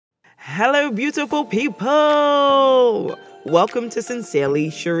Hello, beautiful people! Welcome to Sincerely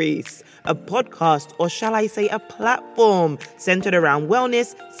Charisse, a podcast, or shall I say a platform, centered around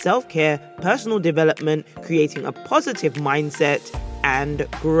wellness, self-care, personal development, creating a positive mindset, and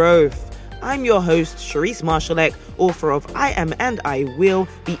growth. I'm your host, Charisse Marshallek, author of I Am and I Will,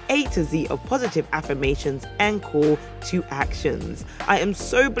 the A to Z of positive affirmations and call to actions. I am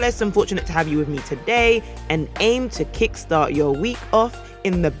so blessed and fortunate to have you with me today and aim to kickstart your week off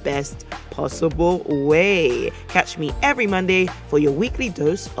in the best possible way. Catch me every Monday for your weekly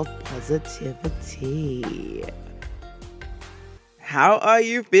dose of positivity. How are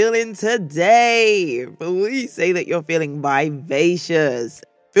you feeling today? Please say that you're feeling vivacious.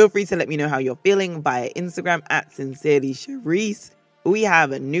 Feel free to let me know how you're feeling via Instagram at Sincerely Charisse. We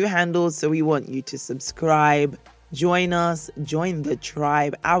have a new handle, so we want you to subscribe, join us, join the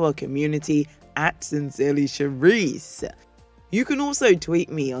tribe, our community at Sincerely Charisse. You can also tweet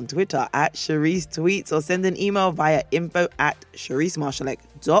me on Twitter at Charisse Tweets or send an email via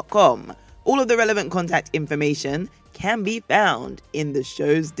info@CharisseMarshallek.com. All of the relevant contact information can be found in the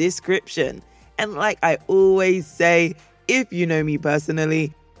show's description. And like I always say, if you know me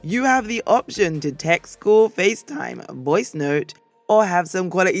personally, you have the option to text, call, FaceTime, voice note, or have some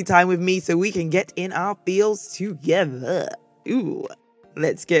quality time with me so we can get in our feels together. Ooh,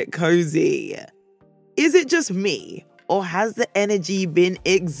 let's get cozy. Is it just me, or has the energy been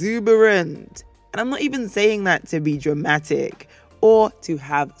exuberant? And I'm not even saying that to be dramatic or to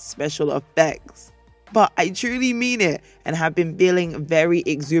have special effects, but I truly mean it and have been feeling very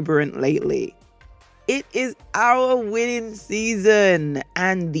exuberant lately. It is our winning season,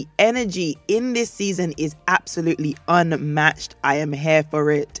 and the energy in this season is absolutely unmatched. I am here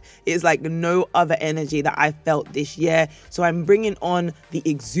for it. It's like no other energy that I've felt this year, so I'm bringing on the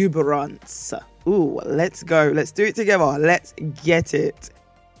exuberance. Ooh, let's go. Let's do it together. Let's get it.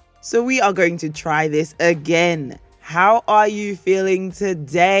 So we are going to try this again. How are you feeling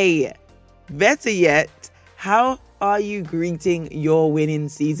today? Better yet, how are you greeting your winning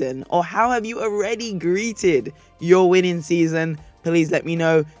season? Or how have you already greeted your winning season? Please let me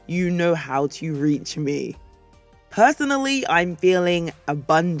know. You know how to reach me. Personally, I'm feeling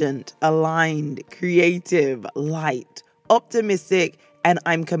abundant, aligned, creative, light, optimistic, and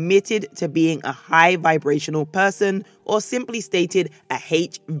I'm committed to being a high vibrational person, or simply stated, a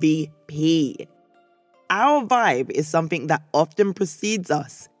HVP. Our vibe is something that often precedes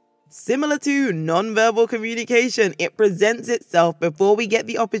us. Similar to non-verbal communication, it presents itself before we get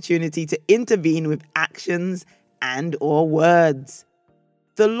the opportunity to intervene with actions and or words.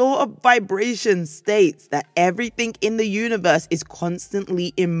 The law of vibration states that everything in the universe is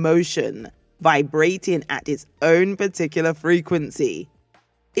constantly in motion, vibrating at its own particular frequency.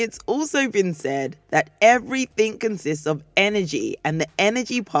 It's also been said that everything consists of energy, and the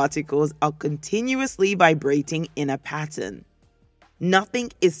energy particles are continuously vibrating in a pattern. Nothing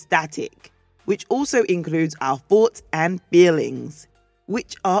is static, which also includes our thoughts and feelings,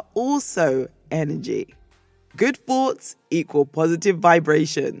 which are also energy. Good thoughts equal positive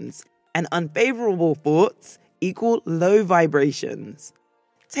vibrations, and unfavorable thoughts equal low vibrations.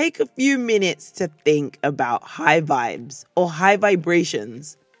 Take a few minutes to think about high vibes or high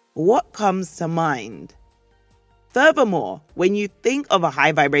vibrations. What comes to mind? Furthermore, when you think of a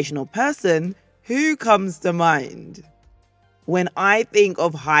high vibrational person, who comes to mind? When I think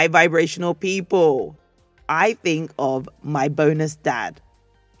of high vibrational people, I think of my bonus dad.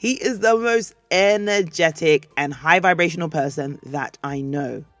 He is the most energetic and high vibrational person that I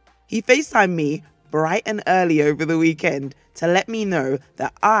know. He FaceTimed me bright and early over the weekend to let me know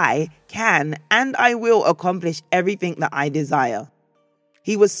that I can and I will accomplish everything that I desire.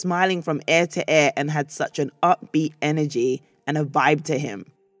 He was smiling from ear to ear and had such an upbeat energy and a vibe to him.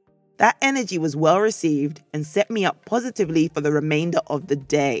 That energy was well received and set me up positively for the remainder of the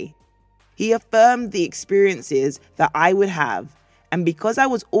day. He affirmed the experiences that I would have, and because I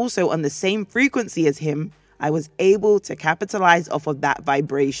was also on the same frequency as him, I was able to capitalize off of that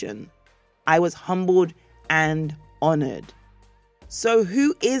vibration. I was humbled and honored. So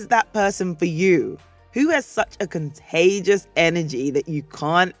who is that person for you? Who has such a contagious energy that you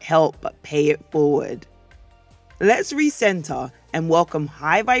can't help but pay it forward? Let's recenter and welcome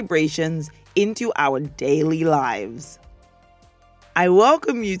high vibrations into our daily lives. I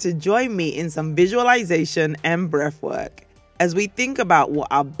welcome you to join me in some visualization and breath work as we think about what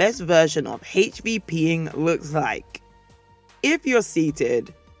our best version of HVPing looks like. If you're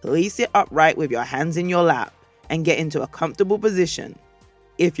seated, please sit upright with your hands in your lap and get into a comfortable position.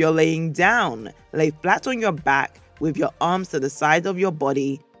 If you're laying down, lay flat on your back with your arms to the side of your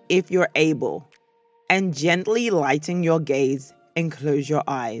body if you're able, and gently lighten your gaze and close your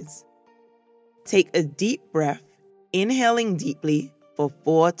eyes. Take a deep breath, inhaling deeply for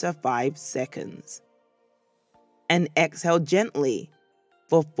 4 to 5 seconds. And exhale gently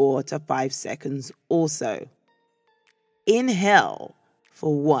for 4 to 5 seconds also. Inhale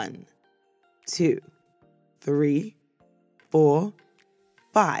for 1, 2, 3, 4,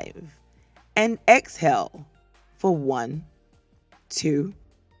 5. And exhale for 1, 2,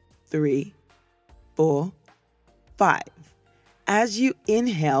 3, 4, 5. As you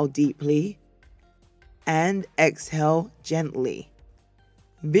inhale deeply and exhale gently,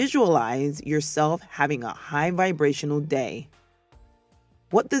 visualize yourself having a high vibrational day.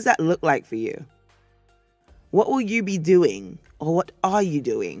 What does that look like for you? What will you be doing, or what are you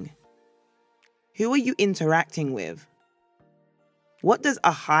doing? Who are you interacting with? What does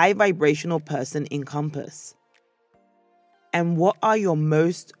a high vibrational person encompass? And what are your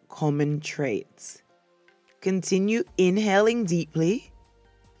most common traits? Continue inhaling deeply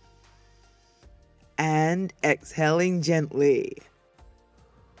and exhaling gently.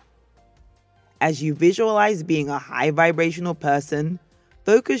 As you visualize being a high vibrational person,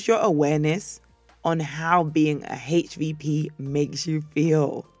 focus your awareness on how being a HVP makes you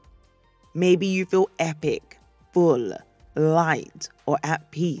feel. Maybe you feel epic, full, light, or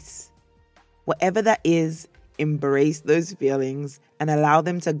at peace. Whatever that is, embrace those feelings and allow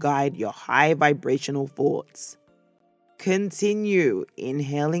them to guide your high vibrational thoughts. Continue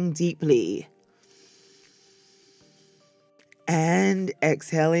inhaling deeply and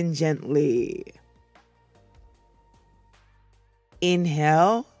exhaling gently.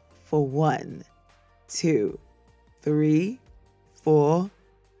 Inhale for 1, 2, 3, 4,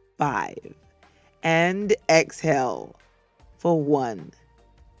 5. And exhale for 1,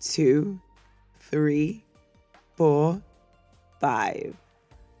 2, 3, 4, 5.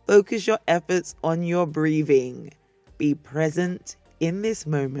 Focus your efforts on your breathing. Be present in this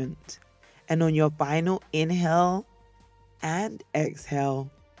moment. And on your final inhale and exhale,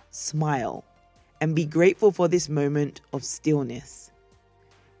 smile and be grateful for this moment of stillness.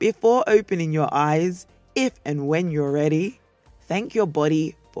 Before opening your eyes, if and when you're ready, thank your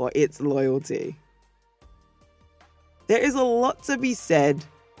body for its loyalty. There is a lot to be said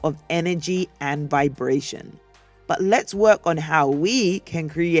of energy and vibration, but let's work on how we can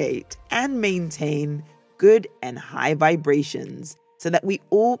create and maintain good and high vibrations so that we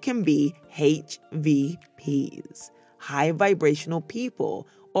all can be HVPs, high vibrational people,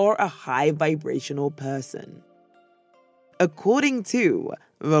 or a high vibrational person. According to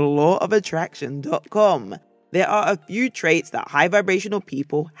thelawofattraction.com, there are a few traits that high vibrational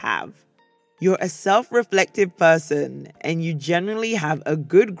people have. You're a self-reflective person, and you generally have a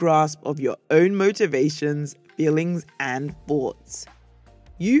good grasp of your own motivations, feelings, and thoughts.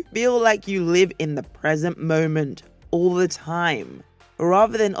 You feel like you live in the present moment all the time,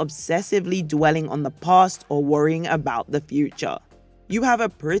 rather than obsessively dwelling on the past or worrying about the future. You have a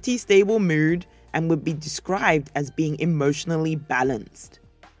pretty stable mood and would be described as being emotionally balanced.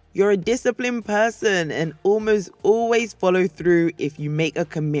 You're a disciplined person and almost always follow through if you make a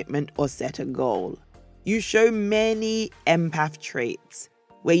commitment or set a goal. You show many empath traits,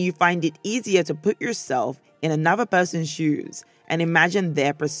 where you find it easier to put yourself in another person's shoes and imagine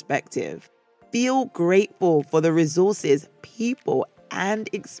their perspective. Feel grateful for the resources, people, and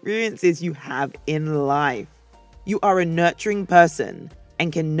experiences you have in life. You are a nurturing person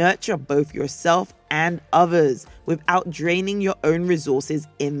and can nurture both yourself and others without draining your own resources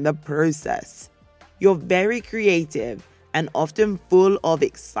in the process. You're very creative and often full of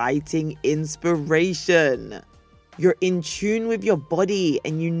exciting inspiration. You're in tune with your body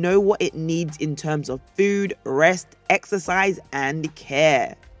and you know what it needs in terms of food, rest, exercise, and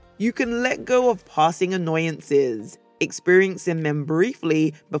care. You can let go of passing annoyances, experiencing them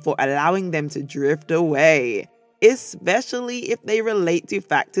briefly before allowing them to drift away, especially if they relate to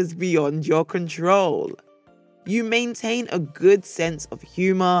factors beyond your control. You maintain a good sense of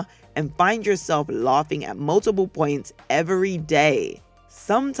humor and find yourself laughing at multiple points every day.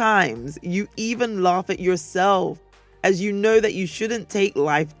 Sometimes you even laugh at yourself, as you know that you shouldn't take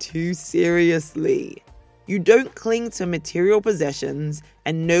life too seriously. You don't cling to material possessions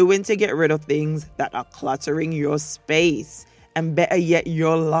and know when to get rid of things that are cluttering your space, and better yet,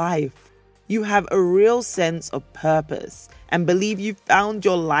 your life. You have a real sense of purpose and believe you've found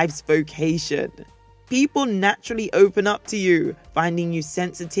your life's vocation. People naturally open up to you, finding you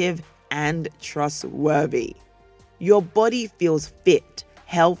sensitive and trustworthy. Your body feels fit,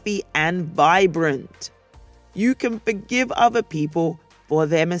 healthy, and vibrant. You can forgive other people for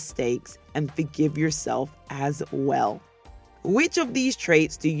their mistakes and forgive yourself as well. Which of these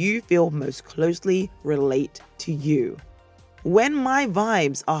traits do you feel most closely relate to you? When my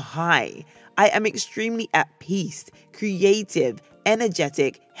vibes are high, I am extremely at peace, creative,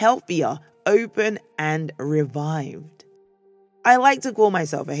 energetic, healthier, open, and revived. I like to call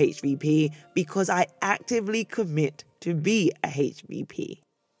myself a HVP because I actively commit to be a HVP.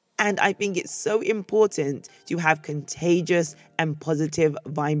 And I think it's so important to have contagious and positive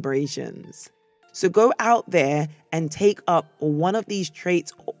vibrations. So go out there and take up one of these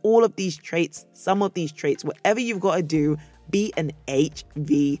traits, all of these traits, some of these traits, whatever you've got to do, be an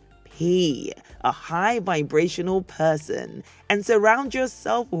HVP, a high vibrational person, and surround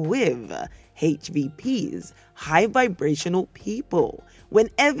yourself with HVPs, high vibrational people.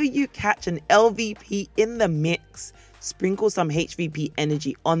 Whenever you catch an LVP in the mix, sprinkle some HVP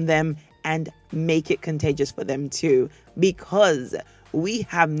energy on them and make it contagious for them too, because we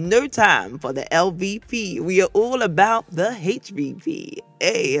have no time for the LVP. We are all about the HVP.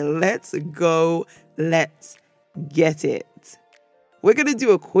 Hey, let's go. Let's get it. We're going to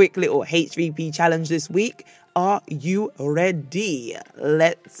do a quick little HVP challenge this week. Are you ready?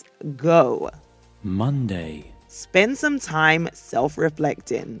 Let's go. Monday. Spend some time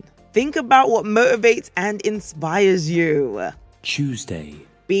self-reflecting. Think about what motivates and inspires you. Tuesday.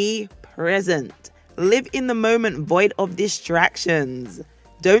 Be present. Live in the moment void of distractions.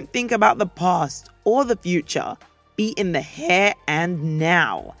 Don't think about the past or the future. Be in the here and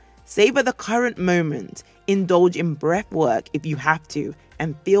now. Savor the current moment. Indulge in breath work if you have to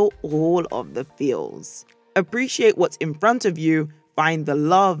and feel all of the feels. Appreciate what's in front of you. Find the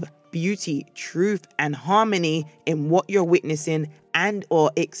love, beauty, truth, and harmony in what you're witnessing and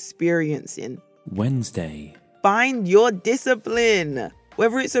or experiencing. Wednesday. Find your discipline.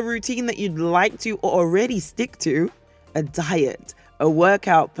 Whether it's a routine that you'd like to or already stick to, a diet, a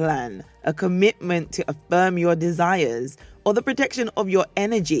workout plan, a commitment to affirm your desires, or the protection of your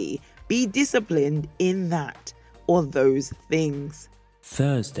energy, be disciplined in that or those things.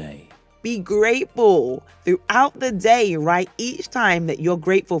 Thursday. Be grateful. Throughout the day, write each time that you're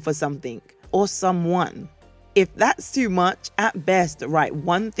grateful for something or someone. If that's too much, at best, write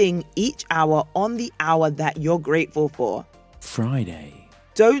one thing each hour on the hour that you're grateful for. Friday.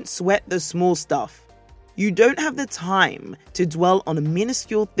 Don't sweat the small stuff. You don't have the time to dwell on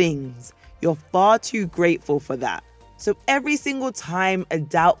minuscule things. You're far too grateful for that. So every single time a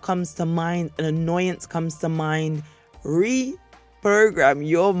doubt comes to mind, an annoyance comes to mind, reprogram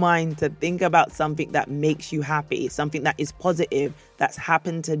your mind to think about something that makes you happy, something that is positive, that's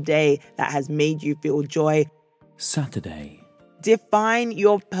happened today, that has made you feel joy. Saturday. Define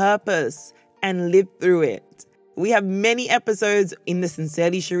your purpose and live through it. We have many episodes in the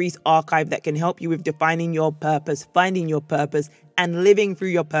Sincerely Cherise archive that can help you with defining your purpose, finding your purpose, and living through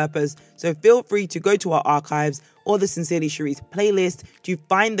your purpose. So feel free to go to our archives or the Sincerely Cherise playlist to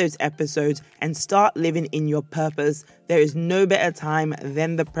find those episodes and start living in your purpose. There is no better time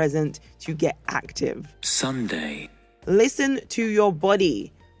than the present to get active. Sunday. Listen to your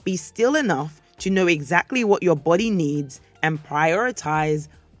body. Be still enough to know exactly what your body needs and prioritize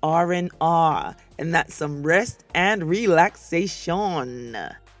R&R, and that's some rest and relaxation.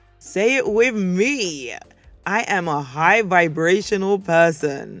 Say it with me. I am a high vibrational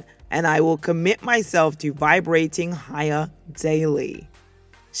person, and I will commit myself to vibrating higher daily.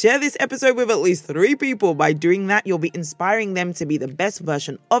 Share this episode with at least 3 people. By doing that, you'll be inspiring them to be the best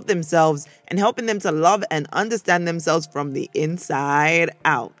version of themselves and helping them to love and understand themselves from the inside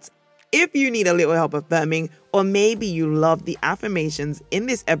out. If you need a little help affirming, or maybe you love the affirmations in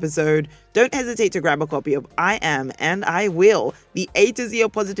this episode, don't hesitate to grab a copy of I Am and I Will, the A to Z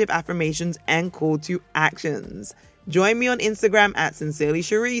of positive affirmations and call to actions. Join me on Instagram at Sincerely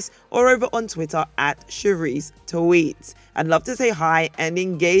Cherise or over on Twitter at Cherise Tweets. I'd love to say hi and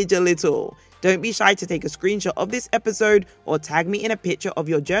engage a little. Don't be shy to take a screenshot of this episode or tag me in a picture of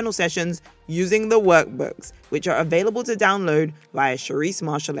your journal sessions using the workbooks, which are available to download via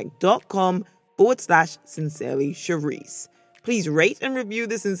CheriseMarshallek.com/Sincerely Cherise. Please rate and review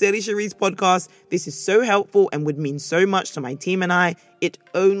the Sincerely Cherise podcast. This is so helpful and would mean so much to my team and I. It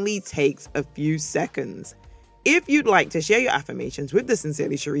only takes a few seconds. If you'd like to share your affirmations with the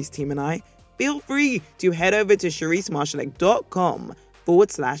Sincerely Cherise team and I, feel free to head over to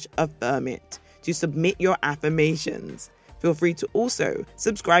CheriseMarshallek.com/affirm it to submit your affirmations. Feel free to also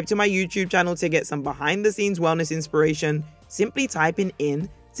subscribe to my YouTube channel to get some behind the scenes wellness inspiration. Simply typing in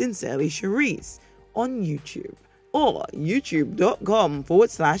Sincerely Cherise on YouTube or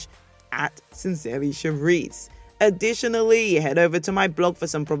youtube.com/@Sincerely Cherise. Additionally, head over to my blog for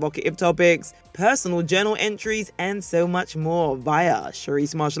some provocative topics, personal journal entries, and so much more via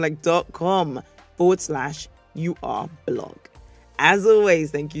CheriseMarshallek.com/blog. As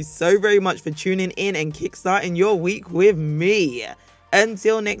always, thank you so very much for tuning in and kickstarting your week with me.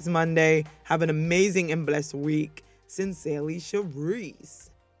 Until next Monday, have an amazing and blessed week. Sincerely,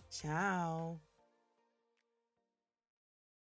 Sharice. Ciao.